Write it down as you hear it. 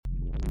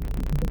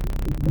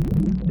You're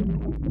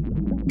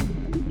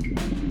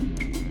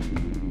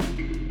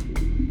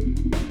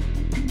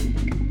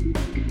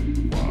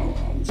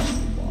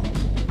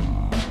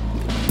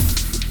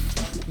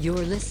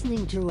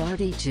listening to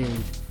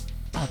Artie-Tuned,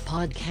 a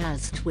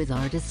podcast with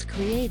artists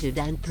created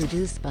and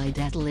produced by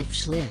Detlef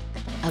Schlick,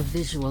 a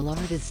visual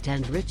artist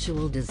and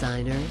ritual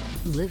designer,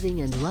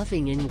 living and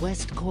loving in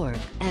West Cork,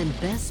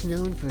 and best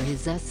known for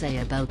his essay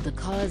about the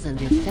cause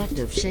and effect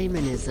of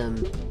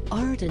shamanism,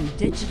 art and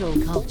digital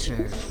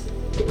culture.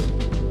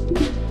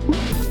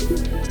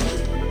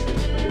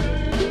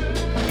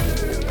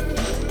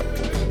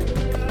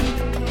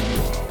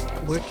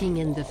 Working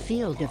in the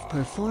field of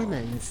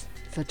performance,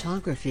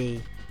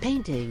 photography,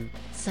 painting,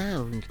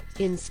 sound,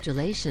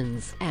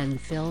 installations,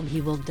 and film, he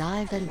will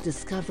dive and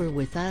discover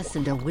with us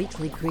and a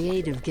weekly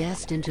creative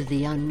guest into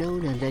the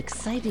unknown and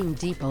exciting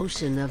deep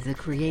ocean of the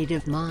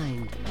creative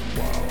mind.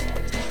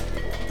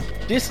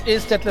 This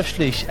is Detlef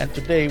Schlick, and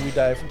today we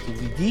dive into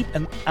the deep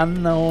and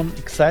unknown,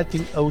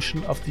 exciting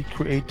ocean of the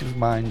creative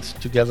mind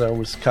together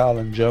with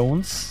Carlen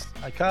Jones.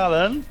 Hi,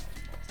 Carlen.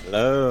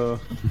 Hello.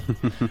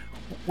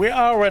 We're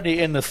already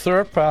in the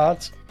third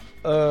part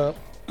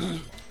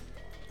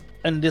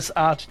in this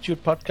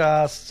Artie-Tuned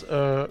podcast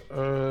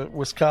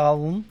with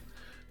Carlen.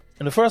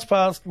 In the first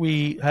part,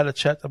 we had a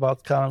chat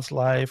about Carlen's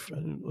life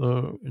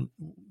in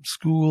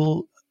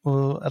school,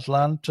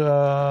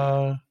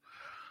 Atlanta,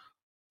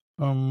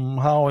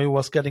 how he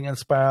was getting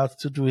inspired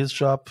to do his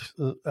job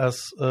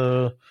as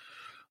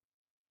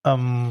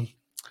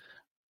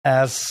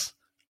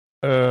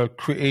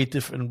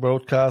creative in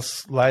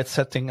broadcast, light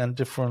setting, and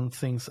different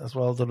things as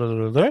well.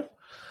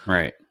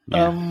 Right.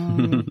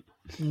 Yeah.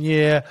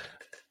 Yeah.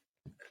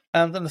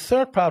 And in the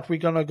third part, we're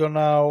going to go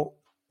now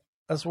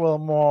as well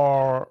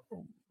more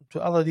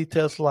to other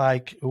details,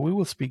 like we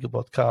will speak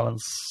about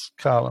Carlen's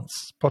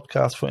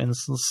podcast, for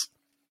instance,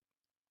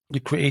 the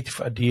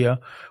creative idea,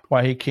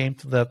 why he came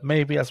to that,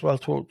 maybe as well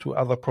to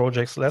other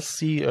projects. Let's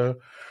see how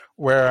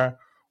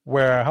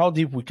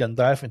deep we can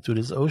dive into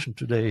this ocean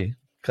today,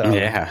 Carlen.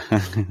 Yeah.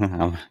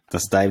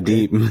 Let's dive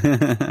deep.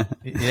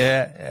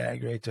 Yeah,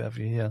 great to have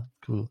you here.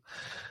 Cool.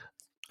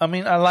 I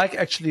mean, I like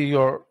actually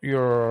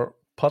your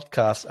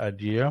podcast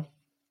idea.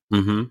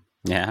 Mm-hmm.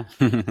 Yeah.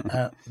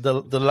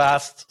 The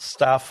Last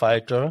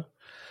Starfighter.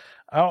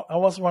 I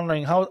was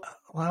wondering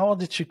how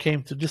did you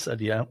came to this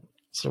idea?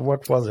 So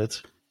what was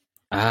it?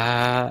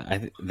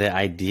 The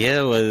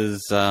idea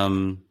was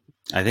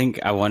I think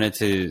I wanted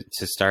to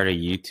start a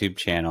YouTube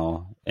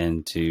channel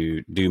and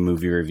to do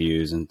movie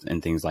reviews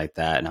and things like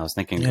that. And I was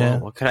thinking, well,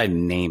 what could I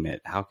name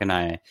it?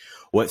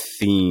 What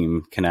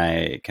theme can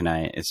I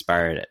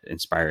inspire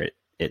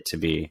it to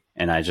be?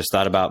 And I just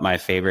thought about one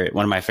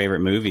of my favorite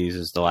movies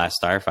is The Last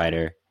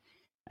Starfighter,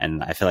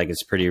 and I feel like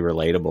it's pretty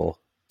relatable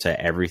to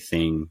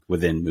everything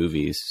within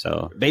movies.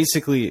 So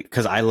basically,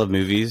 because I love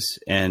movies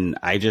and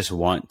I just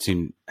want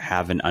to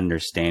have an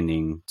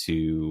understanding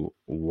to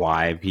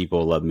why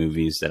people love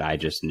movies that I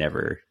just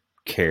never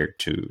cared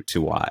to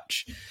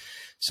watch.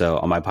 So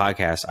on my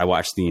podcast, I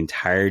watch the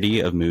entirety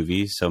of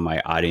movies so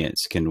my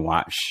audience can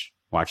watch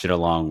it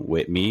along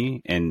with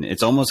me. And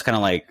it's almost kind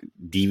of like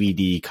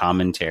DVD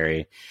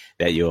commentary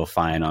that you'll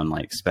find on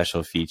like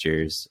special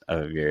features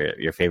of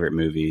your favorite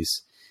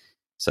movies.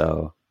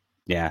 So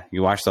yeah,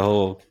 you watch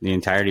the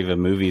entirety of the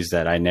movies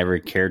that I never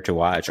cared to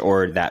watch,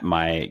 or that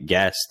my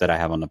guests that I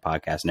have on the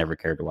podcast never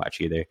cared to watch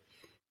either.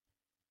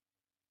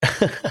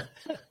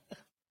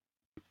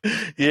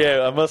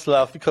 Yeah, I must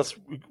laugh because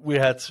we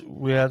had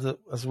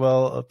as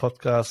well a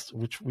podcast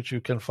which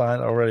you can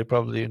find already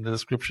probably in the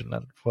description,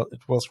 and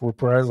it was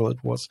Reprisal.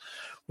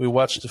 We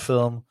watched the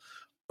film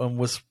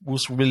with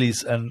Bruce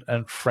Willis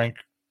and Frank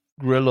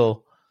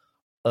Grillo.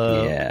 What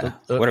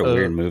a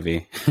weird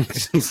movie.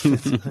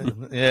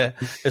 Yeah,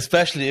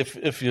 especially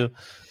if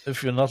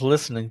you're not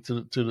listening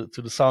to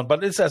the sound,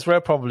 but it's as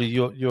well probably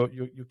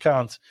you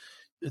can't.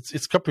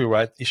 It's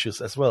copyright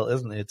issues as well,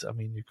 isn't it? I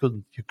mean, you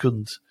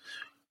couldn't.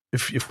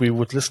 If we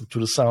would listen to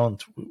the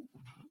sound,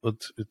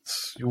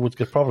 you would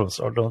get problems,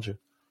 or don't you?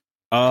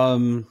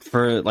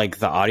 For like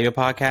the audio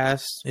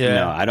podcast,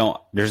 no, I don't.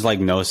 There's like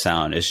no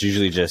sound. It's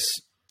usually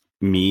just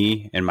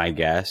me and my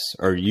guests,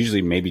 or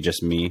usually maybe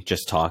just me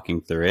just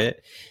talking through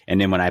it. And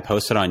then when I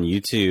post it on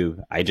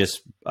YouTube, I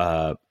just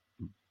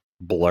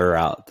blur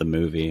out the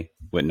movie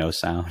with no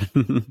sound.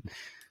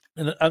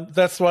 And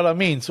that's what I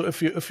mean. So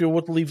if you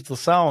would leave the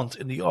sound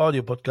in the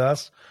audio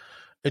podcast,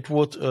 it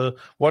would.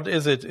 What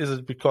is it? Is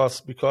it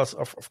because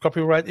of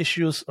copyright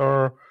issues,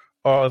 or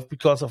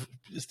because of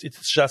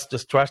it's just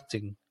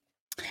distracting?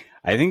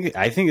 I think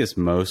it's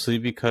mostly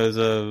because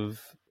of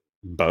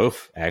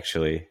both,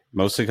 actually.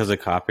 Mostly because of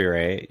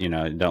copyright. You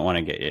know, don't want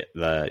to get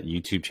the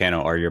YouTube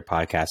channel or your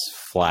podcast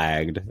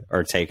flagged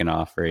or taken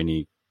off for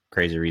any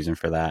crazy reason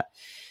for that.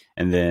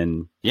 And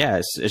then,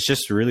 yeah, it's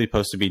just really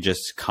supposed to be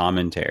just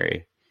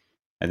commentary.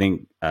 I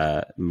think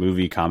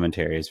movie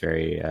commentary is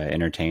very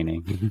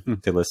entertaining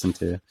to listen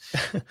to.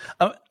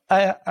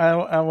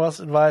 I was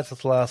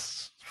invited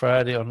last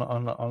Friday on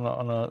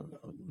a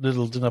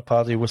little dinner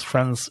party with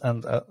friends,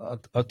 and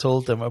I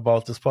told them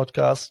about this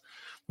podcast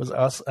with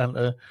us,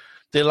 and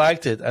they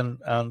liked it, and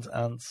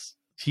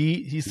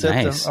he said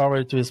Nice. then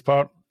already to his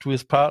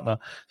partner,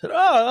 said, "Oh,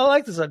 I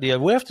like this idea.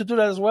 We have to do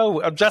that as well.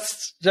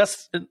 Just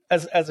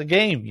as a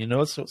game, you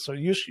know. So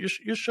you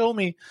show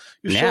me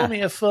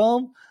a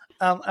film,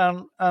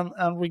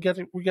 and we get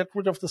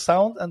rid of the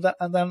sound, and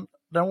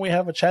then we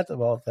have a chat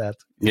about that."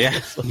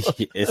 Yeah,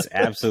 it's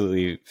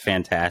absolutely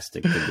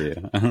fantastic to do.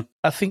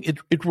 I think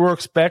it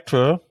works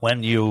better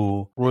when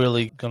you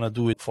really gonna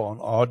do it for an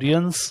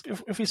audience.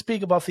 If we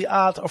speak about the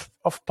art of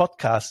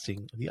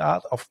podcasting, the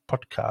art of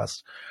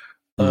podcast,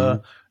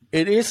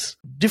 it is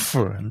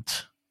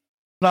different.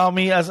 Now,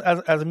 me as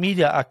a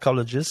media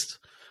archaeologist,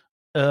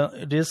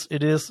 it is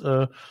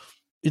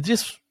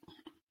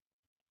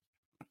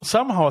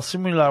somehow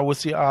similar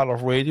with the art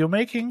of radio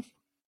making.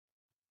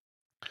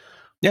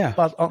 Yeah,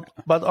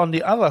 but on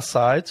the other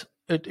side,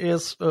 it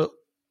is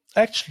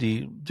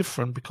actually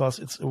different because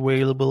it's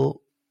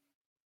available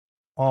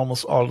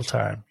almost all the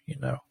time, you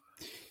know.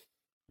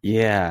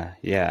 Yeah,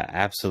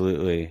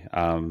 absolutely.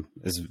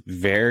 It's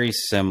very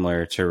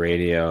similar to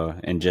radio,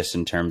 and just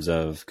in terms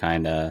of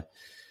kind of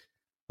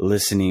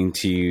listening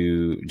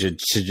to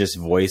just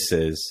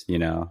voices, you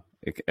know.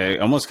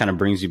 It almost kind of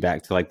brings you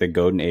back to like the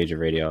golden age of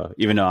radio,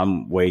 even though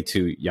I'm way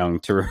too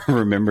young to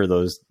remember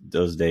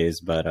those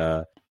days.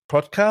 But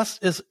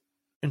podcast is,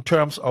 in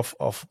terms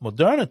of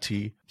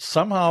modernity,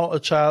 somehow a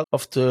child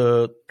of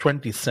the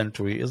 20th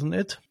century, isn't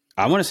it?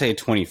 I want to say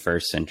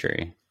 21st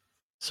century.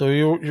 So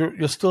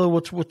you're still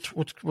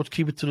would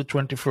keep it to the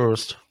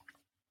 21st.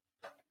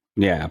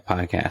 Yeah,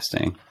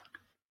 podcasting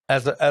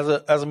as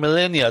a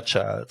millennial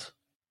child.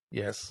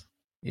 Yes,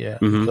 yeah,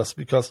 because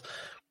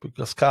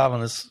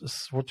Calvin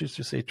is what did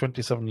you say,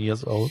 27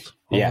 years old?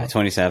 Yeah,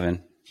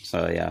 27.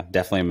 So yeah,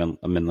 definitely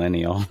a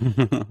millennial.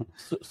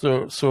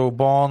 so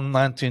born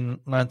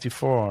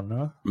 1994,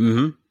 no?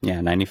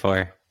 Yeah,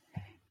 94.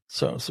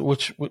 So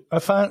which I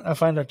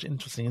find that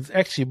interesting. It's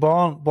actually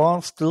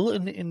born still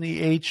in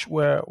the age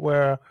where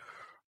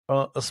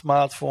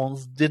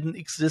smartphones didn't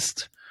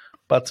exist,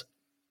 but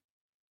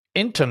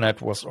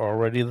internet was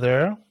already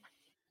there.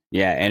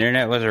 Yeah,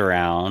 internet was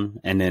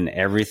around, and then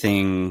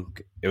everything.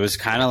 It was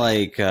kind of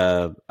like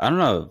I don't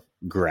know,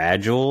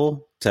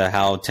 gradual to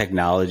how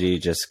technology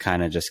just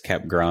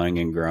kept growing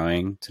and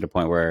growing to the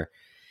point where,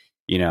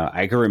 you know,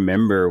 I can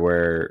remember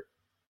where,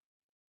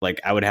 like,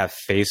 I would have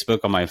Facebook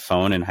on my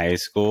phone in high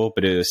school,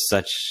 but it was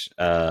such,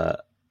 I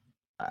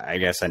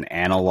guess, an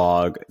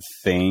analog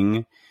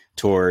thing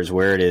towards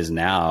where it is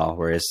now,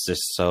 where it's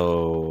just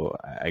so,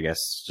 I guess,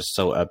 just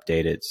so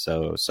updated,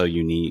 so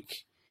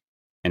unique,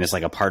 and it's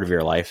like a part of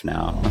your life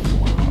now.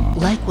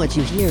 Like what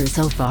you hear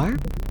so far?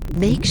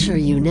 Make sure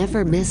you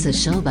never miss a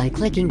show by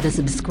clicking the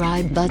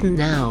subscribe button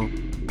now.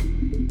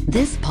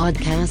 This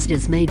podcast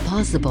is made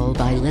possible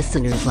by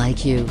listeners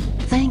like you.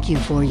 Thank you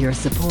for your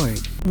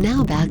support.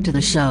 Now back to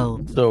the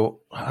show. So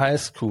high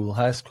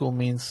school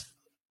means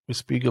we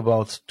speak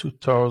about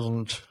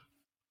 2000.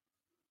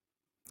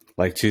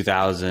 Like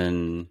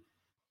 2000.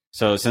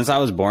 So since I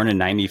was born in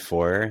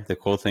 94, the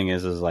cool thing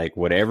is like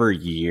whatever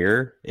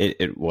year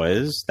it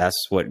was,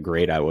 that's what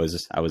grade I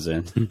was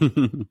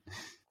in.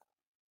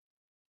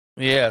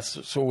 Yes,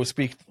 so we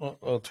speak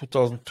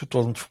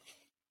 2000,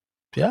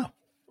 yeah,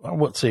 I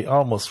would say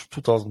almost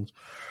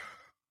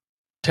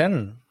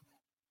 2010,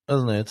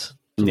 isn't it?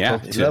 Yeah,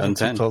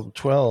 2010.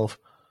 2012,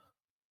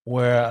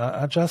 where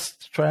I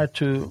just try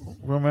to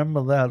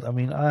remember that. I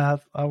mean, I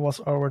was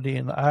already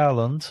in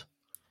Ireland,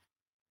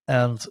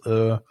 and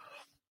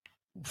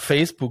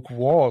Facebook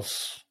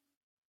was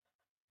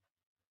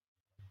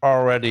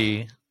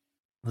already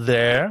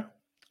there.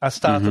 I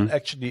started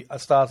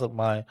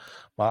my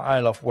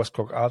I Love West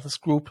Cork artist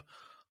group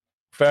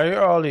very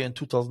early in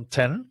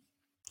 2010.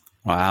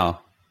 Wow.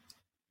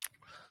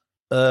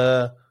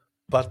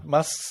 But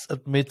must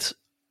admit,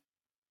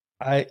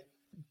 I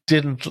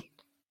didn't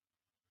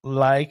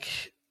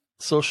like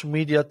social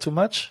media too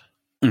much.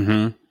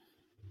 And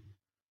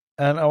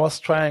I was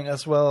trying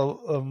as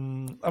well.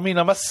 I mean,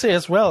 I must say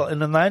as well, in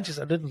the 90s,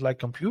 I didn't like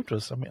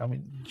computers. I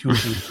mean,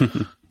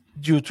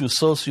 due to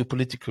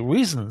socio-political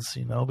reasons,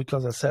 you know,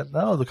 because I said,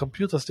 no, the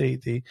computers,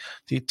 they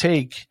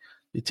take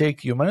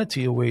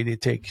humanity away, they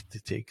take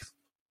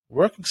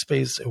working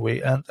space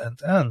away, and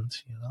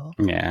you know.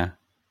 Yeah.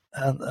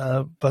 And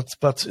but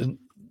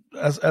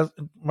as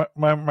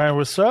my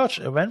research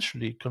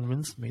eventually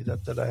convinced me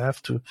that I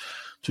have to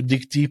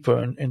dig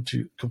deeper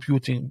into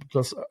computing,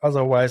 because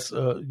otherwise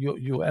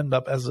you end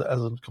up as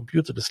a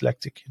computer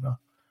dyslexic, you know.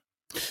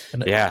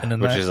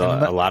 Which is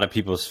a lot of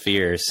people's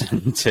fears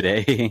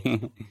today.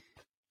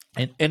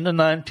 in the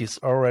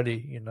 90s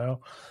already, you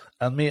know,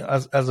 and me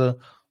as a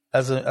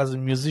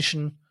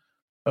musician,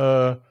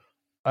 I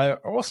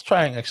was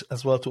trying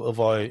as well to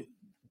avoid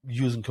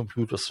using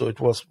computers. So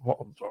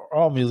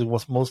our music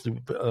was mostly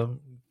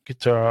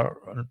guitar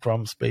and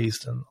drums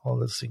based and all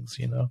those things,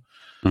 you know.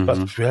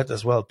 But we had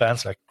as well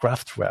bands like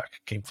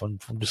Kraftwerk came from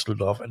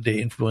Düsseldorf, and they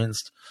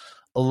influenced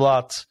a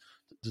lot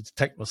the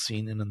techno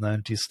scene in the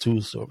 90s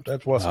too. So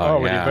that was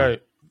already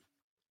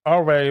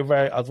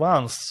very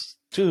advanced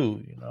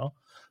too, you know.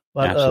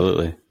 But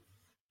Absolutely.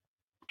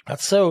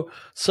 that's so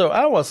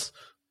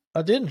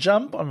I didn't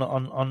jump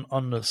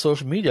on the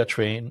social media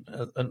train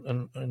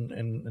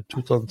in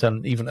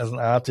 2010, even as an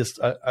artist.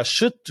 I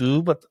should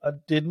do, but I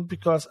didn't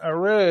because I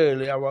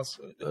was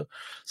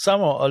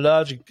somehow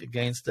allergic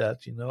against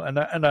that, you know. And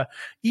I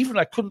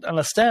couldn't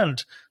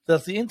understand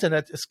that the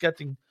internet is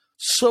getting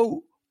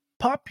so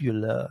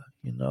popular,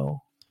 you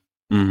know,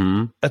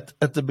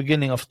 at the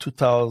beginning of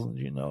 2000,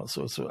 you know.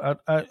 So I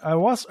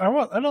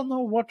don't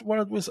know what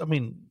it was. I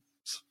mean,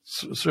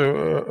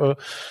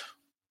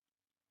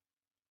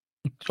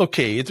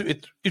 okay,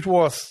 it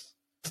was.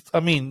 I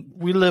mean,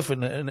 we live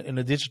in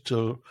a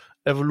digital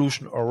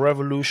evolution or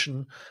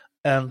revolution,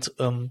 and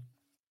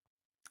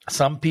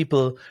some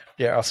people,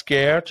 they are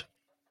scared,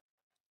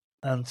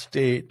 and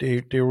they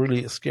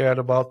really scared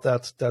about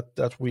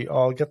that we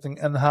are getting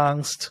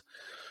enhanced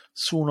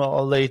sooner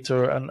or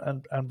later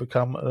and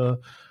become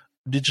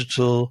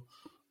digital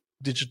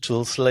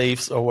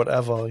slaves or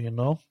whatever, you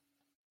know.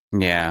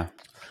 Yeah.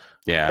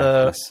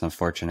 That's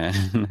unfortunate.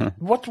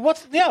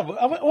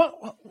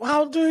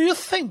 How do you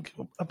think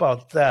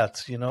about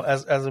that, you know,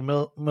 as a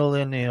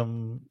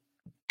millennium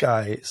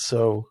guy?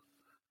 So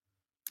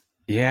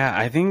Yeah,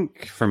 I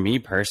think for me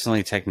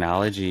personally,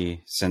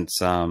 technology, since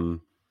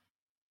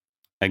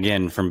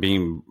again, from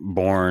being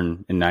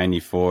born in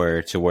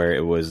 94 to where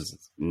it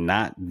was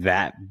not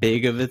that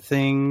big of a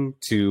thing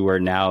to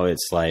where now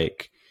it's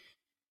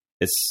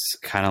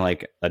kind of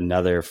like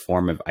another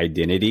form of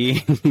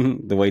identity,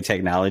 the way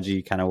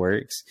technology kind of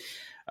works.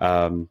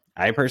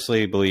 I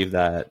personally believe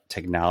that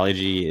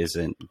technology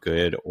isn't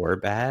good or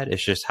bad.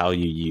 It's just how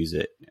you use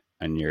it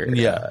in your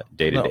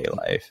day-to-day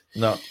life.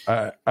 No,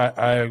 I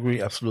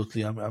agree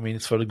absolutely. I mean,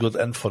 it's for the good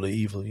and for the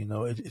evil. You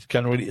know, it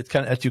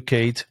can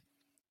educate,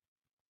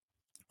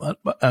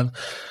 and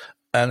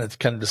it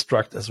can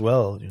distract as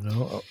well. You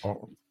know.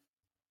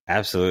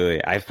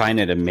 Absolutely, I find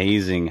it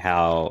amazing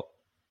how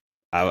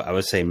I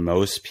would say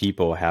most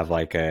people have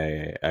like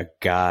a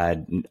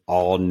God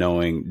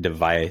all-knowing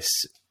device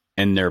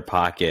in their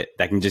pocket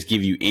that can just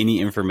give you any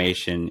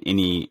information,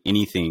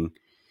 anything,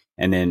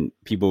 and then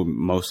people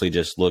mostly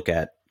just look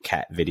at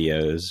cat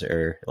videos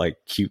or like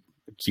cute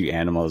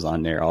animals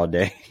on there all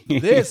day.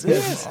 This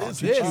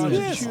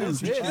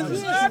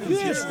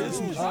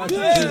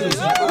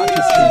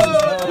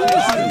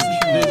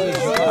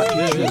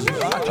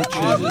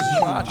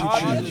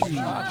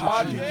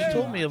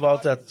told me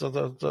about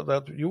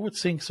that you would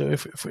think so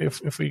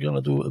if we're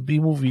gonna do a B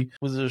movie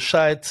with a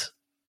shite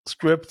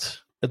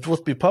script, it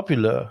would be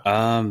popular.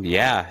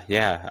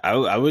 Yeah.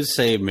 I would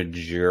say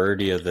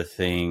majority of the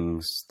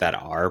things that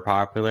are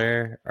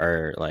popular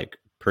are like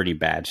pretty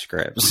bad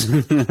scripts.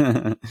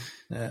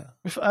 Yeah.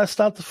 If I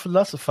start to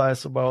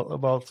philosophize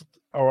about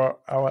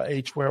our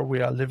age where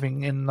we are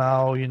living in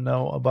now, you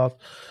know, about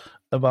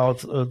the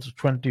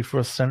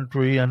 21st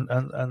century and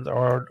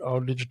our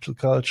digital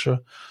culture,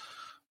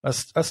 I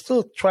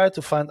still try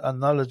to find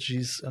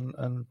analogies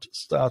and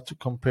start to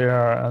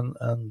compare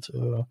and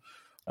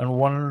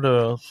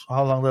wonder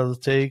how long does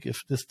it take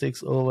if this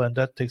takes over and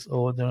that takes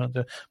over.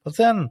 But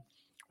then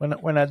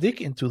when I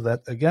dig into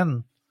that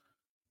again,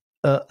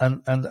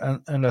 and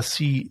I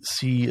see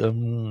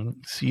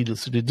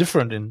the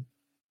different in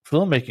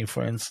filmmaking,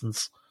 for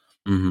instance,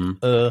 in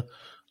the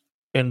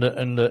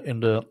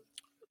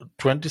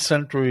 20th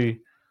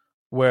century,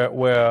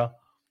 where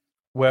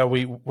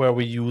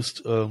we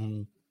used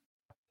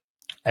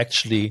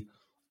actually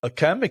a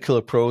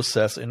chemical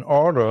process in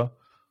order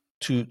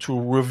to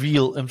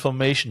reveal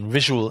information,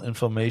 visual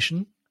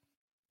information,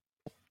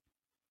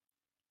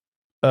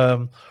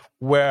 where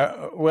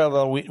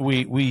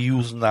we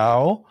use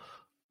now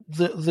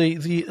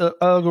the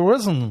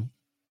algorithm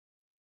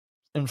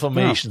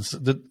informations,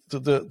 the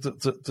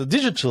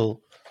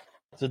digital,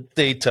 the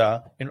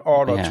data in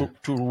order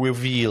to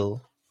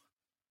reveal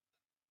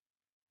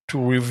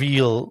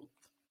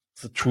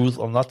the truth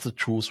or not the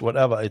truth,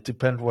 whatever. It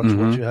depends what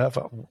you have,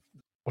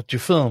 what you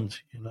filmed,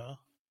 you know.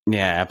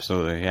 Yeah,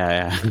 absolutely.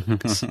 Yeah.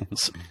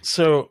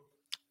 So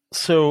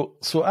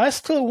I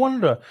still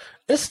wonder,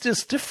 is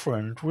this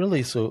different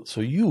really so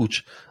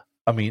huge?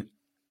 I mean,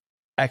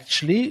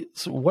 actually,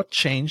 so what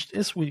changed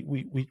is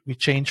we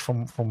changed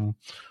from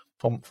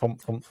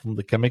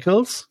the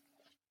chemicals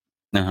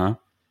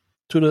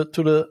to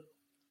the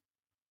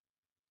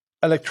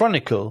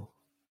electronical.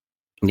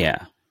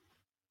 Yeah,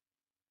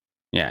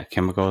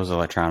 chemicals,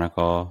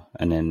 electronical,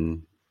 and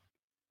then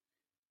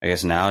I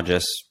guess now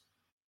just,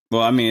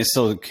 well, I mean, it's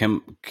still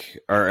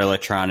or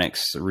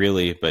electronics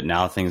really, but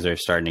now things are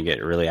starting to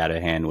get really out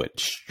of hand with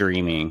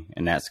streaming,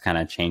 and that's kind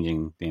of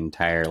changing the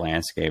entire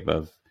landscape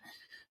of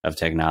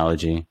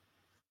technology.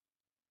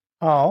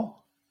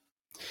 How?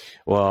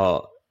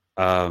 Well,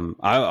 I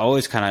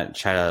always kind of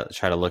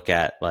try to look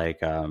at like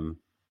kind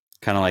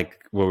of like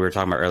what we were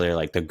talking about earlier,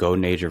 like the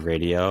golden age of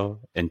radio,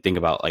 and think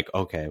about like,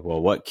 okay,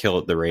 well, what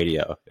killed the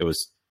radio? It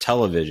was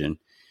television,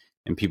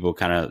 and people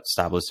kind of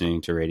stopped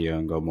listening to radio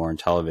and go more on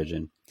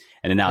television.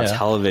 And then now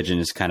television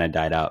has kind of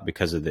died out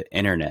because of the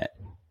internet.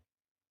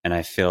 And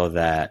I feel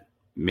that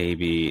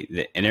maybe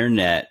the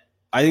internet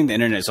I think the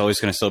internet is always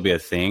going to still be a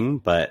thing,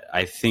 but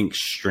I think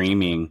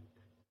streaming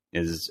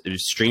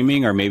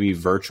or maybe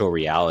virtual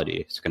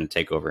reality is going to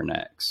take over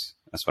next.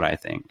 That's what I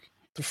think.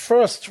 The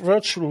first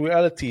virtual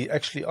reality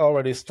actually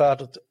already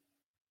started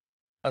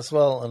as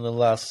well in the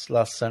last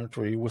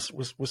century was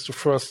the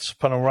first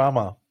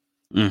panorama.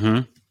 Mm-hmm.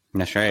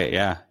 That's right.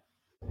 Yeah.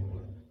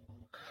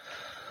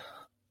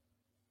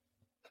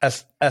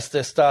 As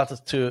they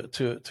started to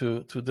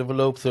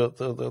develop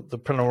the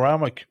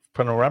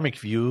panoramic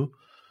view,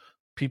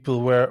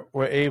 people were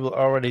able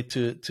already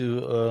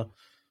to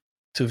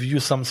view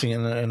something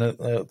in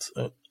a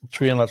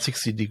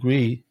 360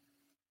 degree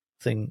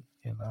thing.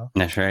 You know.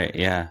 That's right.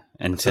 Yeah.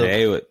 And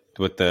today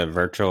with the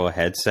virtual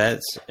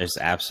headsets, it's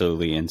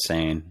absolutely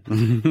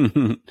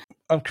insane.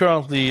 I'm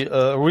currently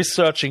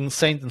researching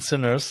Saints and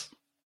Sinners.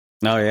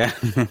 Oh yeah.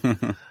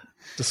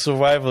 The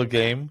survival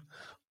game.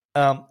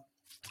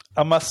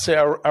 I must say,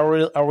 I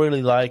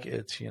really like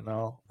it. You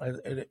know,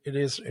 it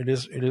is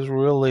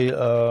really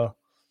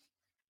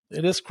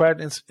it is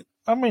quite.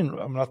 I mean,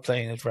 I'm not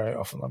playing it very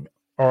often.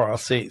 Or I'll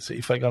say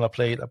if I'm gonna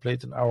play it, I play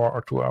it an hour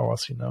or 2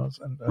 hours. You know,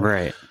 and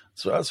right.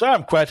 So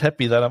I'm quite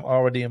happy that I'm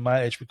already in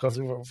my age, because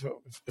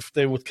if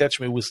they would catch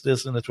me with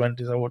this in the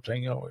 20s, I would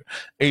think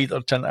 8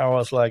 or 10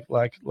 hours like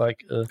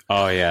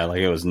oh yeah,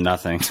 like it was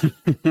nothing.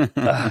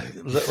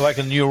 like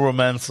a new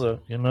romancer,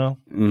 you know.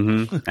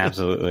 Mm-hmm.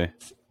 Absolutely.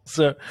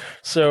 So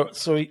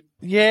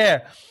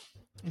yeah.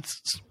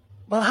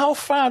 Well, how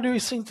far do you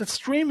think that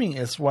streaming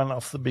is one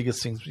of the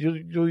biggest things? Do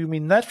you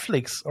mean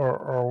Netflix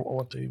or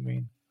what do you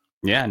mean?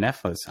 Yeah,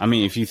 Netflix. I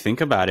mean, if you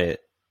think about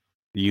it,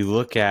 you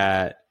look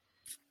at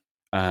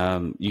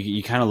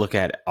you kind of look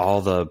at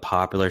all the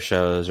popular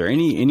shows or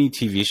any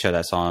TV show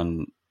that's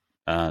on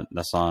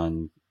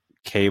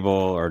cable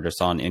or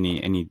just on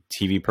any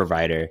TV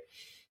provider.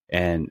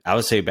 And I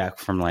would say back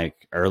from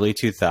like early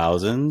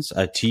 2000s,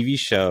 a TV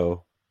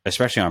show,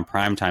 especially on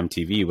primetime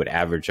TV, would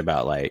average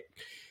about like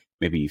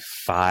maybe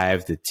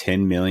 5 to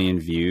 10 million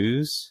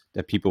views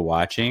that people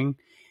watching.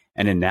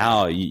 And then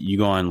now you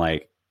go on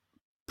like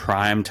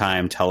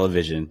primetime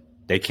television,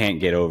 they can't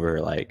get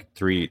over like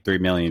 3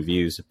 million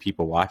views of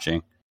people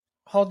watching.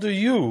 How do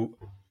you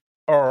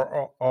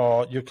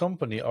or your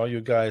company or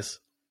you guys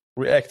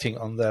reacting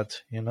on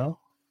that, you know?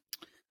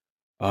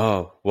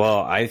 Oh, well,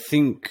 I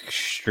think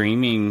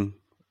streaming,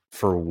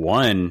 for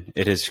one,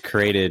 it has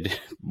created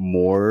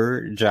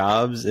more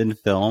jobs in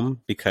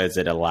film because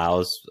it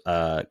allows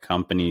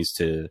companies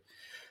to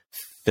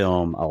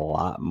film a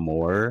lot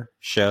more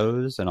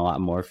shows and a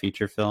lot more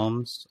feature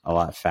films a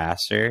lot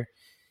faster,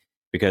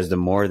 because the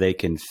more they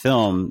can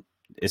film,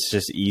 it's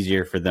just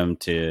easier for them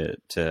to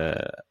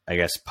I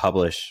guess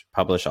publish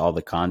all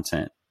the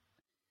content.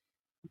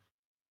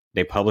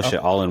 They publish it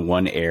all in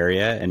one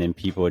area, and then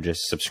people would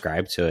just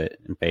subscribe to it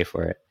and pay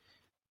for it.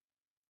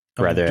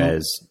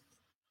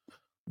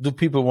 Do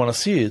people want to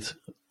see it?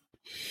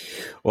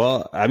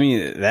 Well, I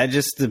mean, that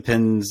just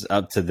depends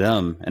up to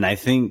them. And I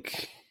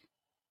think,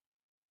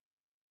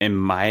 in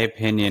my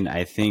opinion,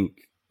 I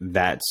think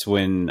that's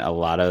when a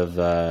lot of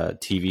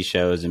TV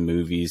shows and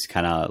movies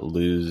kind of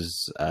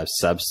lose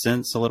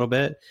substance a little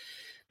bit,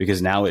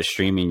 because now with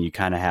streaming, you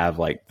kind of have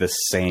like the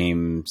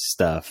same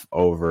stuff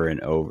over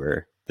and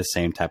over, the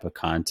same type of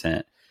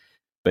content.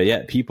 But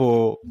yet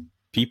people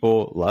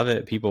love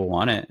it. People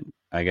want it,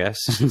 I guess.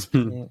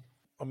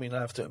 I mean, I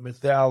have to admit,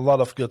 there are a lot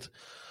of good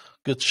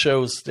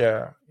shows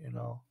there, you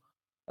know.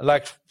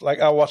 Like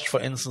I watched,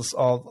 for instance,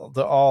 all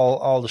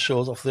the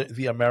shows of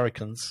the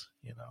Americans,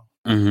 you know.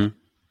 Mm-hmm.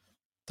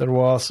 There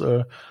was,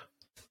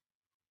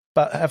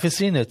 but have you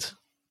seen it?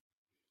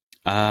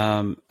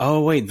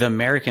 Oh wait, The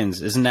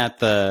Americans, isn't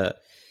that like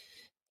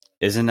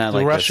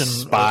Russian the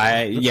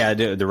spy?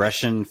 The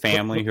Russian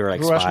family who are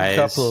like the spies.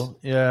 Russian couple,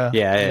 yeah.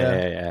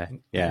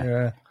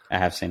 I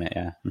have seen it.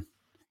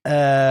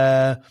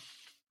 Yeah.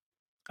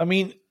 I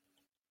mean,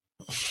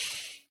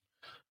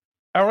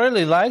 I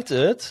really liked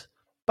it,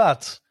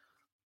 but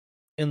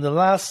in the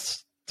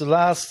last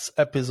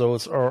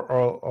episodes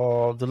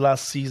or the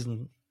last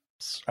season,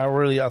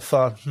 I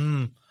thought,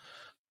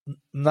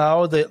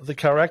 now the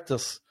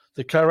characters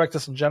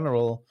in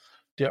general,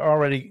 they're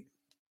already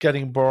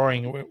getting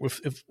boring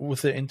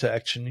with the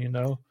interaction, you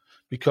know,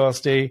 because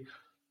they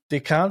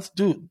can't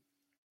do.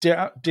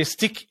 They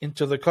stick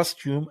into the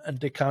costume and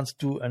they can't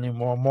do any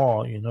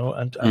more, you know,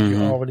 and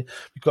you already,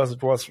 because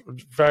it was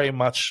very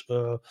much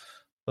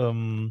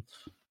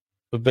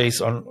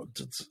based on,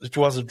 it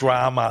was a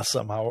drama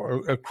somehow,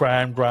 a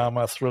crime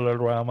drama, thriller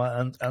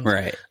drama, and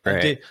right.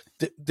 And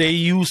they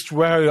used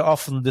very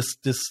often this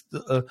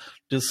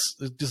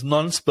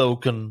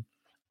non-spoken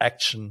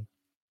action.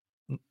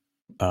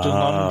 The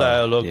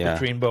non-dialogue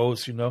between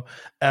both, you know,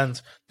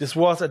 and this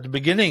was at the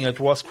beginning.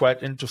 It was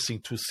quite interesting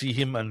to see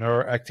him and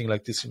her acting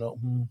like this, you know,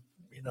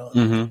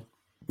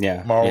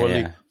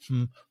 morally,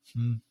 you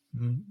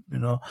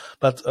know.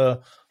 But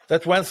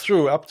that went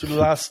through up to the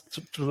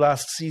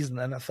last season,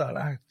 and I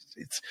thought,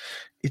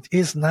 it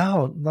is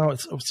now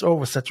it's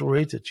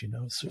oversaturated, you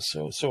know.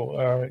 So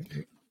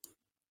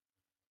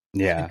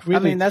Yeah, It really, I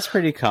mean that's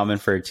pretty common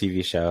for a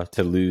TV show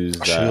to lose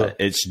Sure.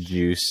 its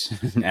juice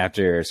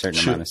after a certain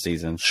Sure. amount of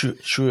seasons. Sure.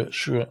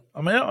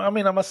 I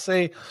mean, I must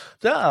say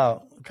there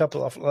are a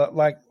couple of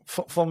like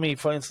for me,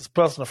 for instance,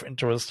 Person of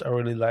Interest. I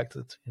really liked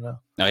it. Oh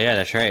yeah,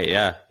 that's right.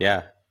 Yeah.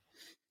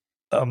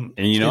 Um,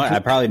 And you know it what? I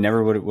probably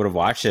never would have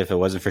watched it if it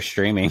wasn't for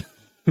streaming,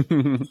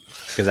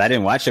 because I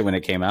didn't watch it when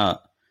it came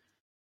out.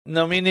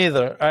 No, me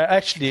neither.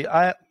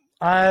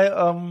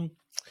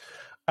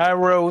 I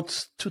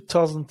wrote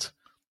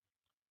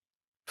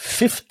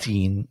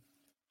 2015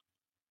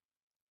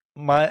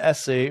 my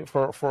essay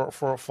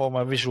for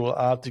my visual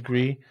art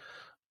degree,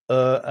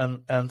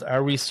 and I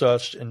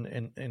researched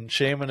in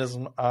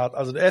shamanism art.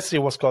 Also, the essay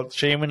was called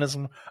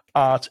Shamanism,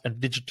 Art, and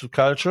Digital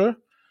Culture,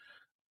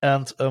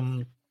 and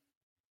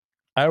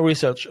I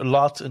researched a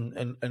lot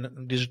in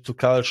digital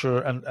culture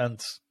and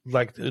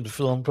like the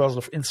film Person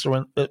of Interest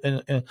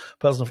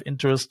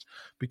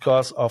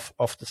because of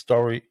the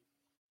story,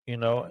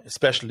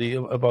 especially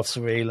about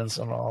surveillance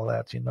and all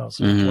that, So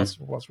Mhm. it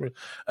was really,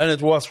 and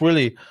it was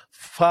really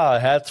far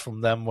ahead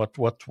from them. What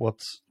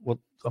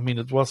I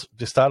mean,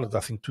 they started I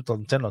think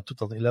 2010 or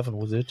 2011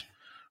 with it.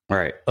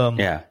 Right.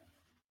 Yeah.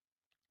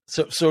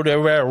 So they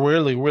were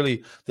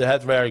really they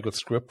had very good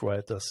script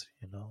writers,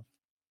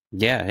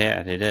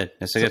 Yeah, they did.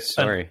 It's a good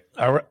story.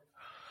 I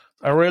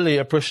really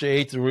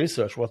appreciate the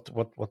research what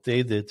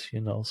they did,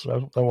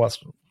 So that was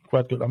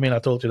quite good. I mean, I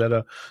told you that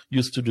I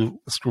used to do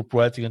script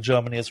writing in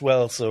Germany as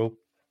well, so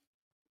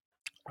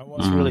I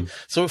was really.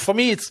 So for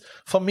me, it's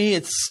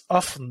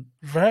often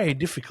very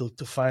difficult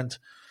to find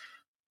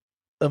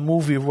a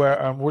movie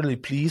where I'm really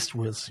pleased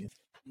with.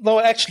 No,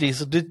 actually, it's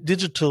a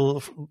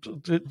digital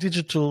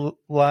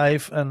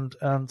life and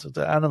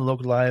the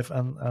analog life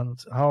and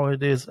how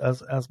it is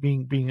as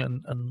being a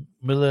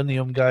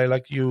millennium guy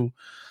like you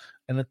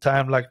in a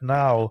time like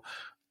now.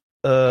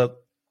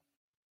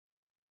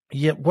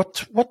 Yeah,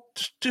 what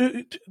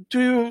do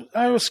you?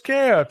 I was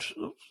scared.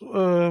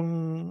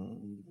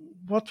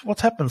 What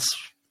happens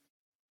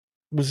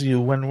with you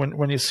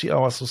when you see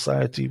our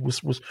society with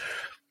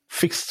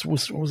fixed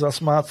with our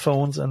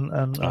smartphones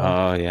and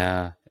Oh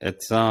yeah,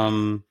 it's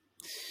Am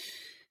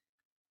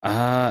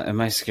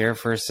I scared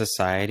for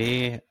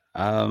society?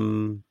 I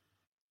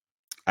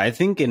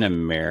think in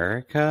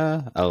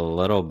America a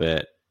little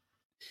bit,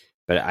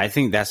 but I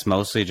think that's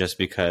mostly just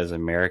because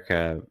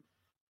America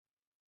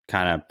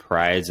kind of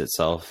prides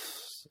itself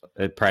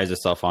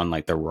on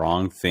like the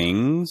wrong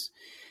things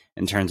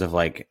in terms of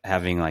like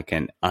having like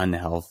an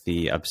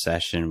unhealthy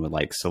obsession with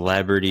like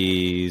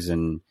celebrities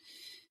and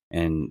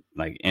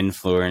like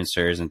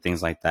influencers and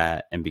things like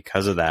that, and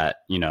because of that,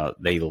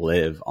 they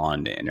live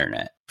on the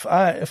internet.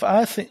 If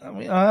I think, I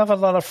mean, I have a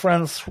lot of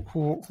friends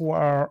who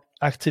are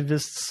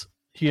activists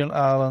here in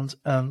Ireland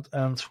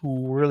and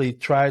who really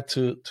try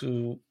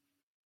to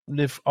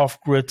live off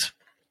grid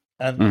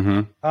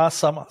and are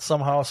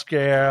somehow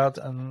scared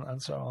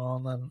and so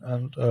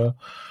on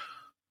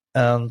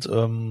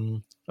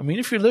and I mean,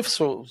 if you live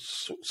so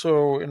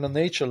in the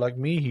nature like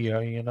me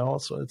here,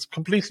 so it's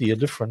completely a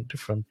different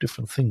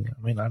thing.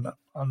 I mean, I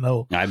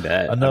know. I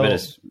bet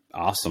it's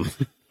awesome.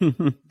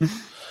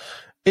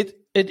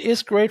 It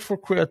is great for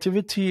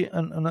creativity,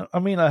 and I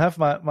mean, I have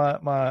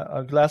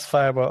my glass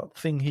fiber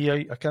thing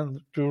here. I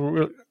can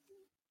do.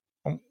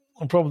 I'm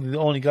probably the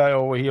only guy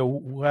over here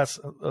who has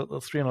a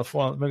 300,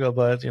 400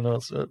 megabyte, in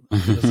a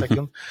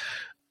second.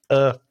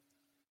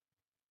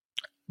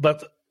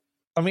 But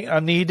I mean, I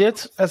need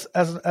it as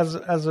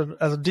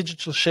a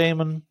digital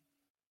shaman.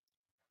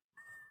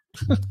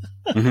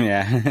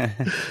 Yeah.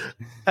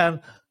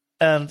 and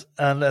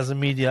as a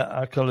media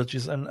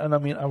archaeologist, and I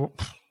mean,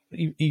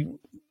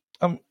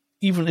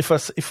 even if I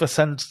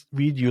send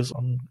videos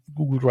on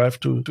Google Drive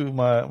to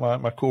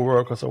my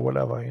coworkers or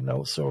whatever,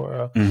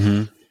 so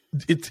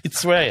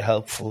it's very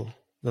helpful.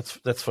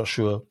 That's for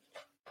sure.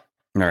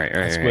 Right.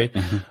 That's great.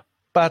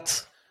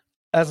 But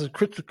as a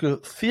critical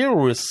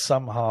theorist,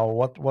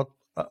 somehow,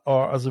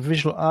 or as a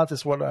visual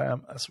artist, what I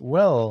am as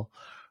well,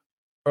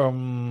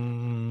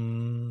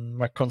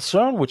 my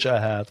concern, which I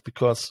had,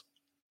 because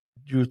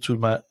due to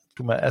my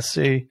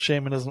essay,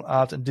 Shamanism,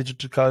 Art, and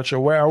Digital Culture,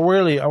 where I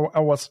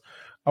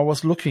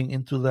was looking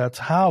into that.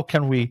 How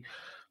can we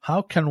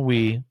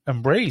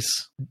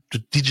embrace the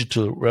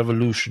digital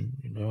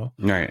revolution?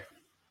 Right.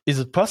 Is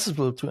it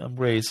possible to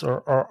embrace,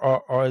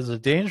 or is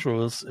it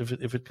dangerous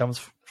if it comes,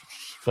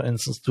 for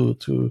instance,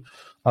 to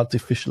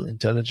artificial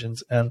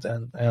intelligence and I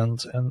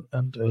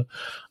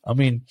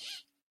mean,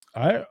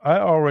 I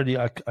already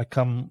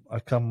come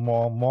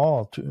more and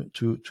more to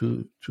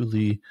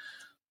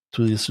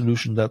the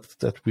solution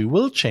that we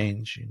will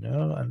change,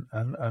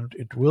 and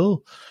it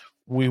will.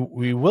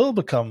 We will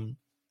become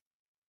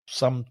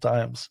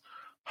sometimes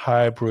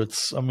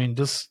hybrids. I mean,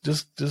 this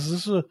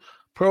is a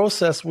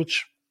process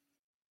which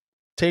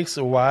takes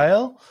a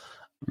while,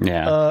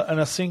 and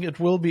I think it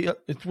will be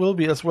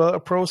as well a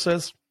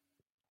process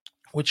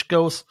which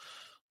goes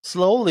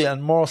slowly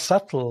and more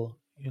subtle.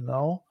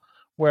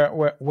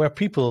 Where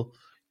people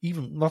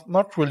even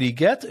not really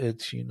get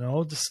it,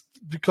 this,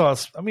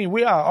 because I mean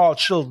we are all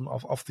children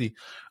of the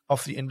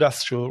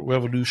Industrial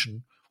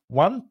Revolution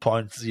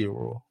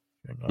 1.0,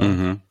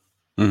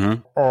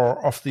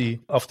 or of the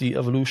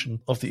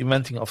evolution of the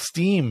inventing of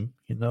steam,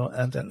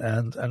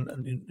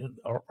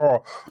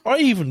 or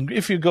even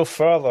if you go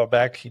further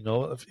back,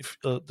 if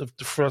the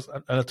first,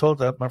 and I told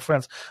that my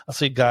friends, I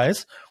say,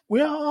 guys,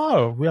 we are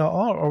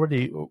all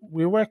already,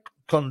 we were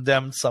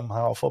condemned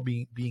somehow for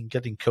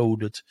getting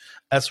coded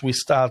as we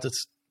started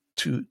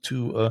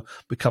to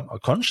become a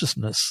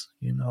consciousness,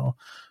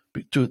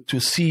 to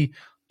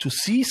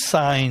see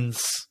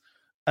signs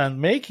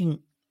and making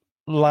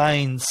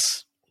lines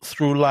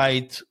through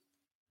light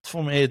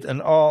from it,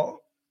 and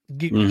all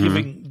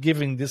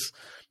giving this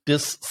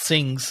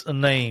things a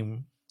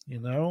name,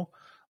 a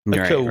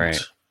code. Right.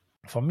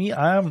 For me,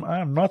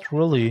 I'm not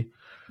really.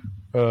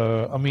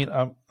 I mean,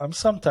 I'm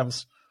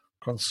sometimes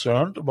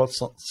concerned about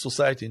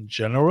society in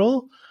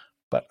general,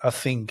 but I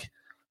think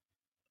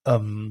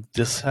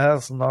this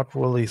has not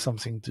really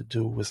something to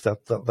do with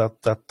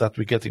that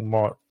we're getting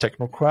more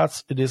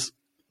technocrats. It is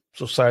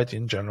society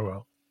in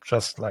general,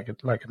 just like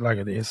it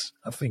is.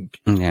 I think.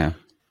 Yeah.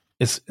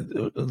 It's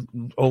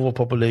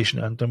overpopulation,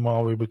 and the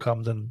more we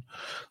become, then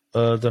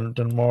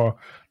more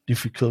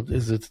difficult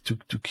is it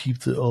to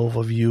keep the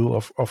overview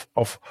of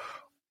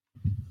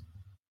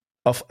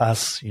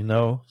us,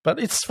 But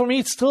it's, for me,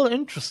 it's still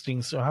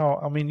interesting. So how,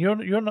 I mean,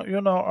 you're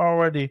now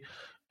already,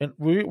 and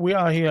we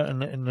are here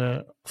in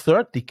the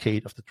third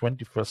decade of the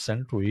 21st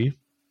century,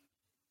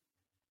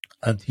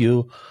 and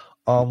you're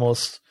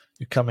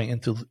coming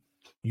into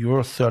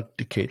your third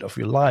decade of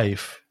your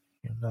life.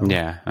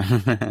 Yeah.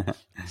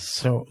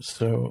 So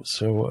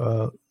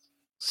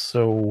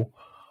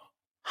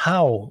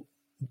how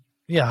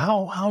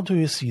do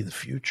you see the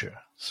future?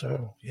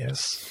 So,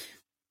 yes.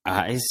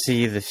 I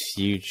see the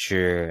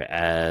future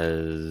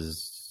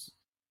as,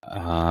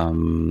 I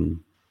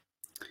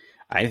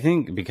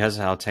think because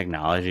of how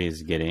technology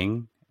is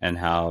getting and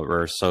how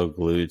we're so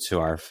glued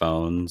to our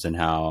phones, and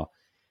how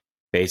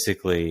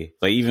basically,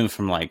 like, even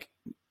from like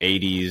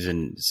 80s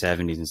and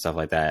 70s and stuff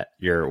like that,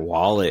 your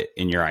wallet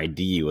and your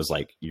ID was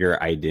like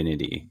your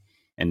identity.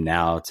 And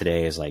now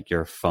today is like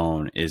your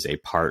phone is a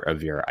part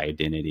of your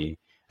identity.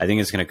 I think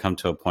it's going to come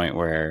to a point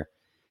where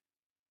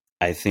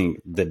I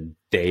think the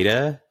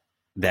data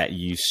that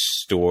you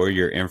store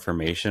your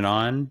information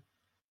on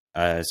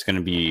is going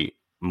to be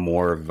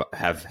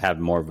have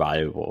more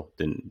valuable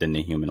than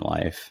the human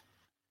life.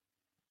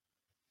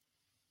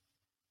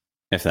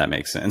 If that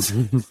makes sense.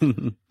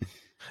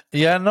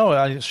 Yeah, no,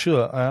 I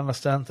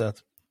understand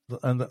that,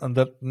 and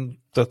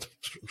that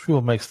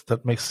sure makes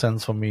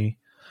sense for me.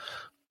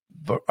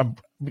 But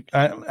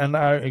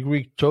I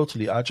agree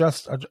totally. I'm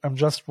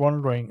just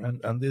wondering,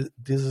 and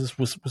this is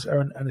with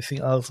Aaron, anything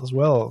else as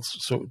well.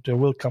 So there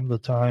will come the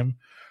time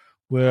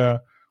where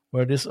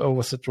this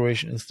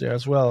oversaturation is there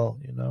as well.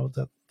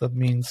 That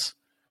means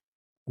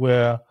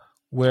where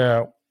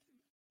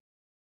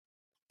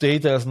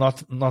data is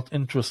not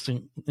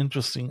interesting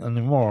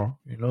anymore.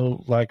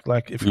 Like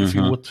if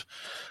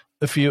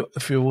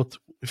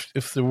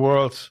the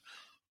world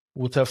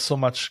would have so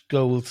much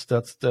gold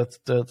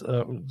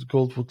that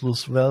gold would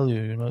lose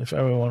value. If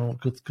everyone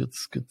could.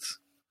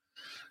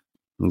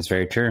 That's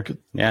very true.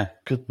 Yeah.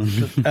 Could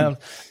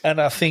and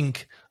I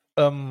think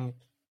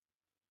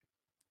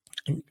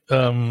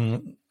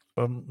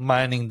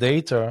mining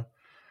data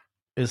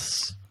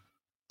is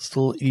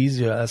still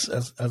easier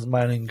as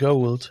mining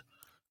gold.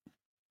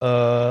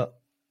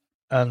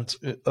 And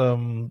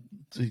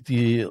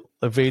the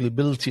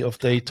availability of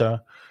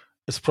data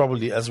is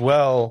probably as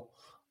well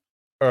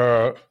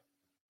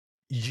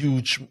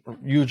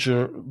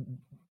huger,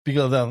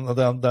 bigger than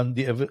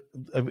the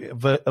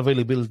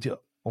availability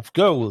of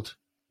gold.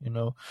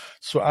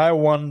 So I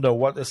wonder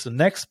what is the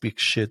next big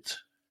shit.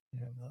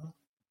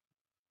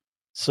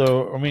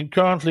 So I mean,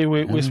 currently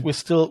we're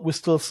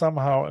still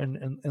somehow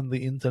in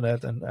the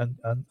internet and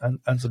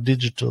the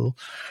digital,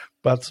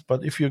 but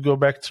if you go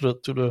back to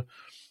the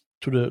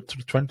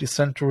 20th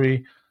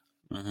century,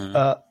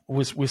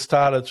 we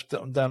started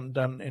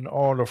then in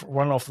order of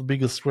one of the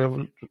biggest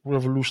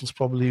revolutions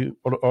probably,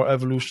 or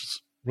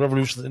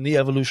revolutions in the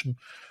evolution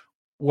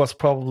was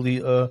probably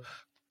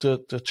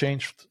the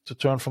change to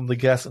turn from the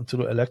gas into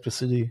the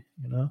electricity.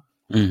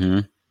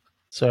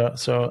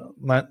 So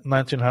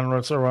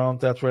 1900s around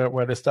that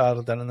where they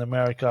started then in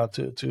America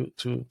to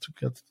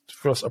get the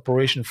first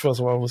operation. First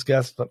of all was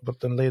gas, but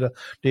then later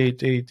they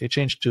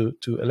changed to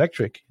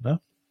electric.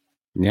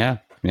 Yeah,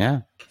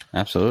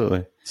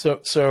 absolutely.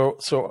 So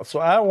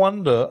I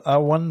wonder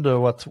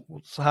what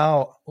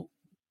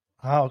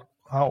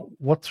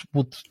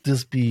would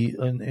this be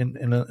in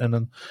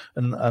an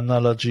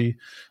analogy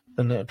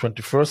in the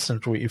 21st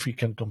century, if we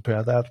can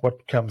compare that?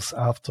 What comes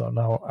after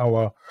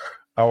now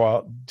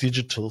our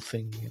digital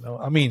thing?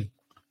 I mean,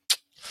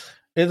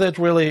 is it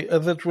really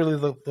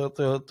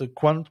the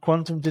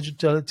quantum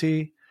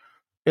digitality?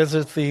 Is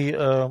it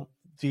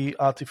the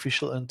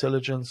artificial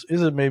intelligence?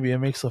 Is it maybe a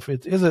mix of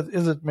it? Is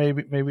it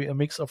maybe a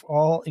mix of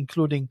all,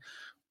 including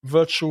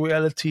virtual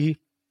reality?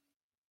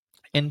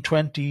 in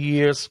 20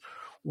 years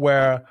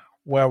where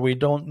we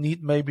don't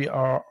need maybe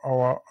our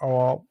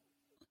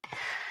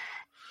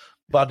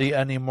body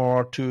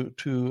anymore to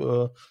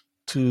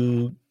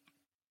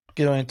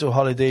go into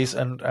holidays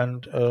and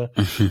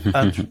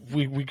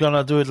we're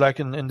gonna do it like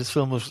in this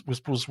film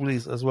with Bruce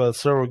Willis as well,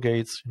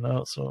 surrogates,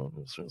 so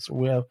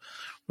we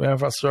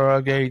have a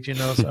surrogate,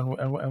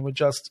 and we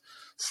just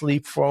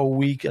sleep for a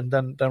week and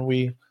then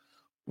we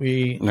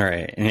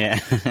right, yeah.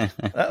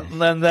 And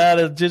then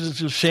that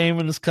digital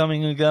shaman is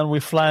coming again.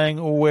 We're flying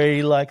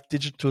away like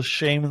digital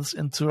shamans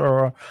into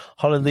our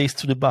holidays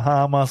to the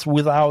Bahamas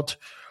without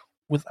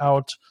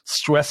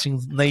stressing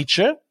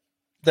nature.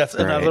 That's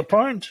another Right.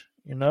 point,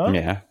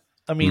 Yeah.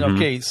 I mean, Mhm.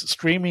 okay,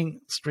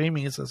 streaming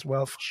is as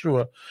well for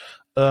sure.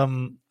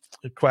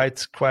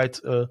 Quite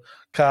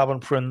carbon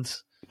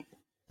print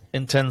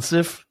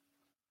intensive,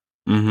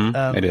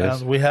 It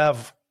is. and we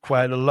have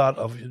quite a lot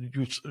of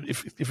huge.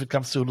 If it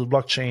comes to the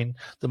blockchain,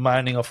 the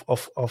mining of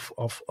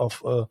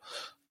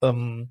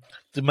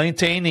the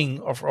maintaining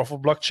of a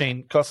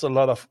blockchain costs a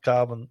lot of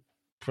carbon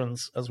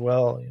prints as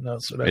well.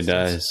 So It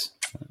does.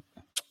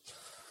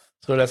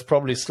 So that's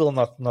probably still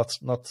not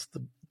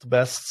the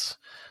best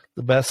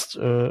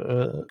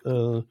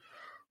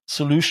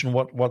solution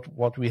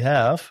what we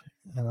have,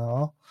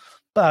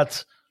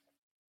 but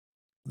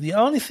the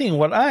only thing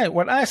what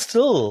I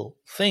still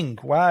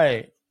think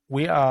why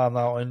we are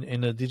now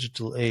in a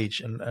digital age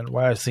and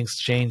why things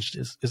changed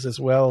is as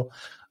well,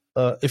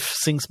 if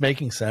things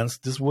making sense,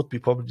 this would be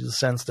probably the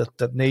sense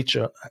that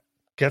nature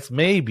gets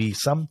maybe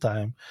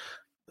sometime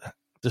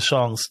the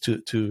chance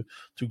to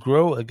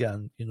grow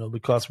again,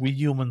 because we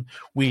human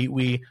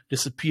we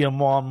disappear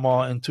more and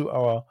more into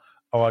our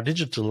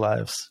digital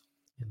lives,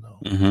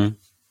 hmm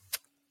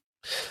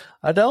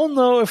I don't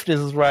know if this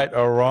is right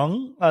or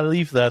wrong. I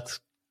leave that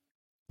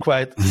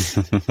quite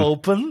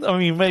open. I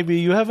mean, maybe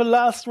you have a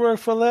last word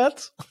for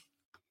that.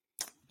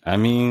 I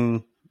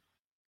mean,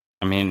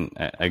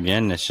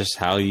 again, it's just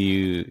how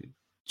you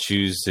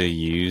choose to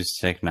use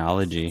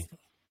technology.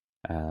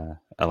 A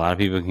lot of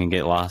people can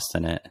get lost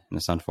in it, and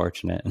it's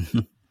unfortunate.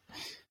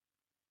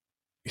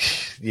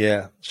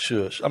 Yeah,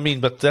 sure. I mean,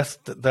 but that's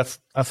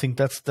I think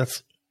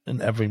that's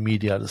in every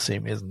media the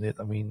same, isn't it?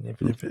 I mean,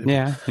 if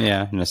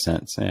yeah, in a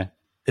sense, yeah.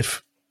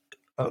 if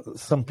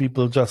some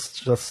people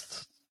just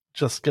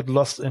get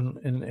lost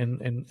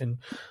in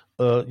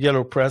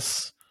yellow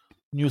press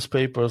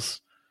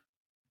newspapers,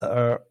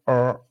 or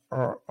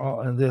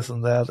and this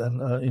and that,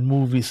 and in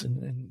movies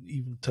and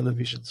even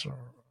televisions,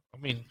 I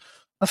mean,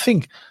 I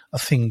think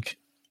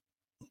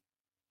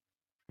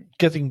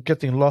getting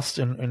lost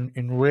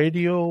in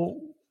radio,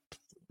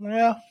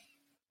 yeah.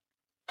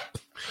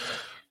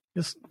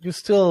 You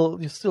still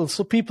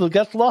so people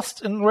get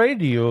lost in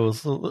radio.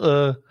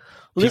 So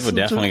People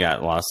definitely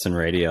got lost in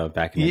radio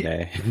back in the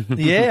day.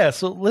 yeah,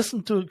 so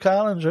listen to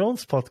Carl and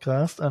Jones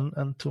podcast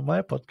and to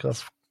my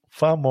podcast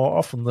far more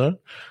often though.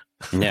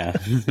 Yeah.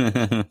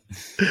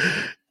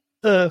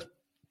 I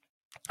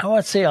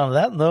would say on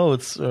that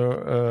note,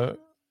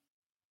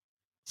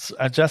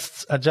 I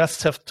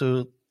just have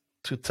to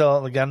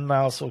tell again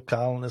now. So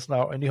Carl is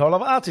now in the Hall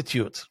of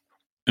Attitude.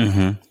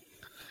 hmm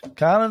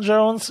Carl and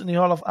Jones in the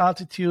Hall of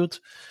Attitude.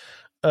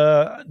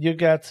 You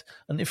get,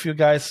 and if you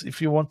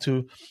want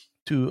to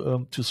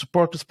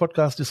support this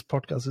podcast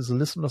is a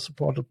listener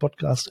supported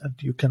podcast, and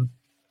you can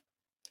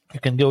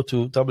go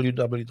to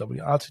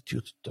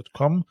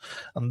www.attitude.com,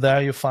 and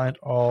there you find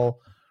all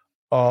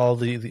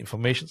the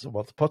information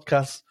about the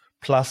podcast,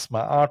 plus my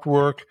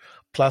artwork,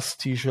 plus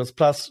t-shirts,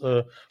 plus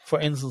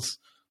for instance,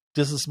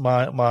 this is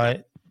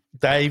my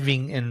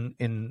diving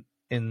in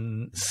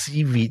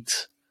seaweed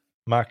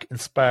mug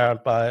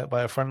inspired by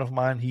a friend of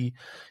mine. He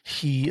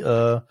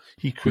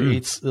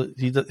creates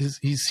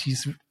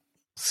he's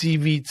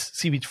seaweed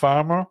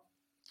farmer,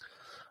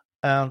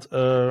 and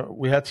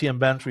we had here in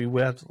Bantry,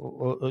 we had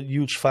a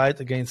huge fight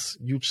against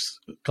huge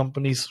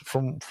companies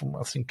from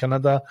I think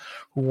Canada,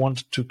 who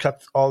wanted to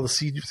cut all the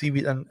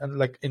seaweed and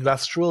like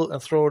industrial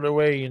and throw it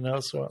away,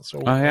 So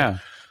Oh yeah.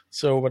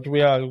 So, but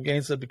we are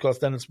against it because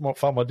then it's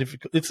far more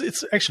difficult.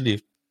 It's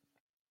actually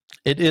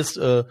it is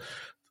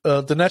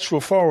the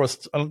natural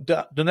forest,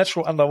 the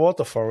natural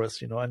underwater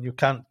forest, and you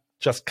can't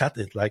just cut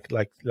it like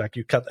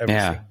you cut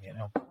everything.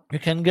 Yeah. You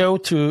can go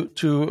to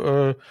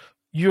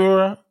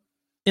your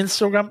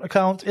Instagram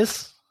account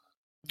is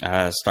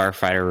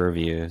Starfighter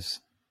Reviews.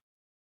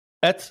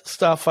 at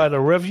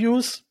Starfighter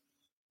Reviews.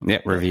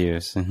 Yep,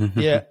 reviews.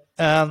 Yeah,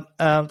 and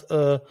on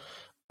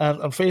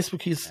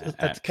Facebook he's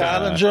at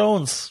Carl and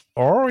Jones,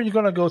 or you're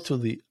gonna go to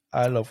the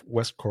I Love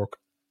West Cork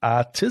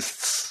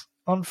Artists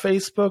on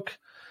Facebook.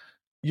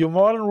 You're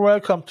more than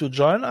welcome to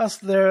join us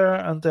there,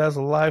 and there's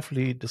a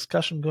lively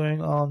discussion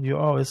going on. You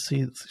always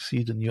see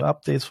the new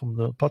updates from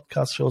the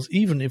podcast shows.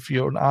 Even if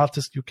you're an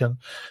artist, you can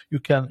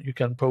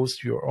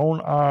post your own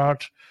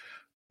art,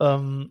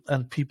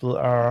 and people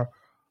are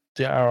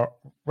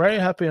very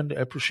happy and they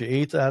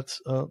appreciate that,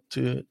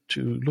 to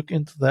look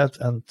into that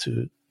and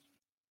to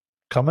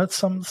comment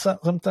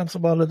sometimes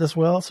about it as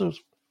well. So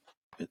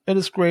it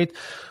is great.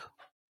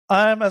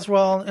 I'm as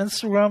well on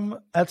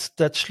Instagram at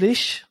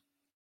 @thatschlich,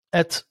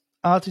 at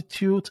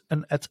Artitude,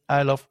 and at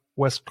I Love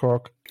West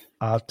Cork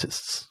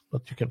Artists.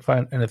 But you can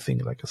find anything,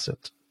 like I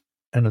said,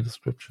 in the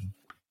description.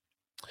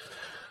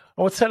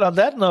 I would say on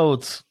that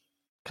note,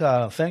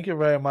 Carl, thank you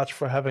very much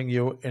for having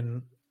you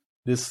in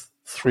these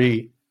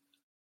 3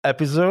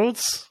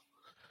 episodes.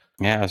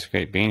 Yeah, it was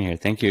great being here.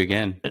 Thank you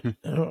again.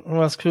 It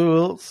was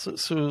cool.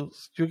 So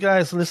you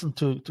guys listened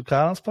to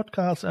Carl's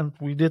podcast, and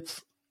we did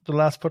the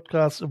last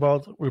podcast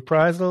about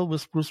Reprisal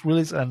with Bruce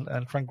Willis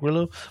and Frank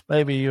Grillo.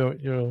 Maybe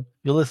you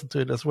listened to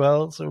it as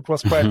well. So it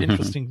was quite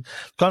interesting.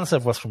 The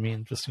concept was for me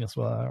interesting as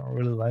well. I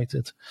really liked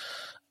it.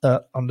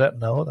 On that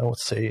note, I would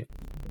say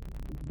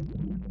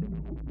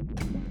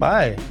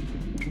bye,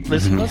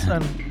 listeners,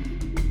 and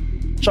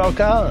ciao,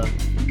 Carl.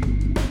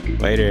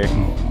 Later.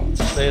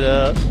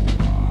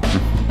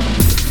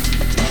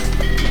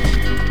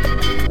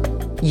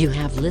 You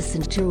have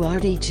listened to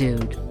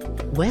Artitude,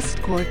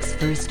 West Cork's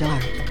first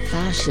art,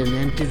 fashion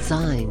and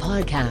design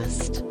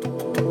podcast.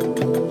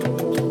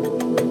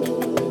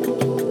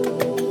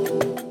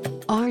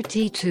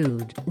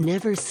 Artitude,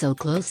 never so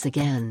close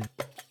again.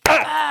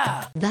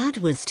 That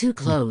was too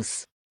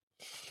close.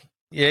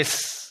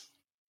 Yes.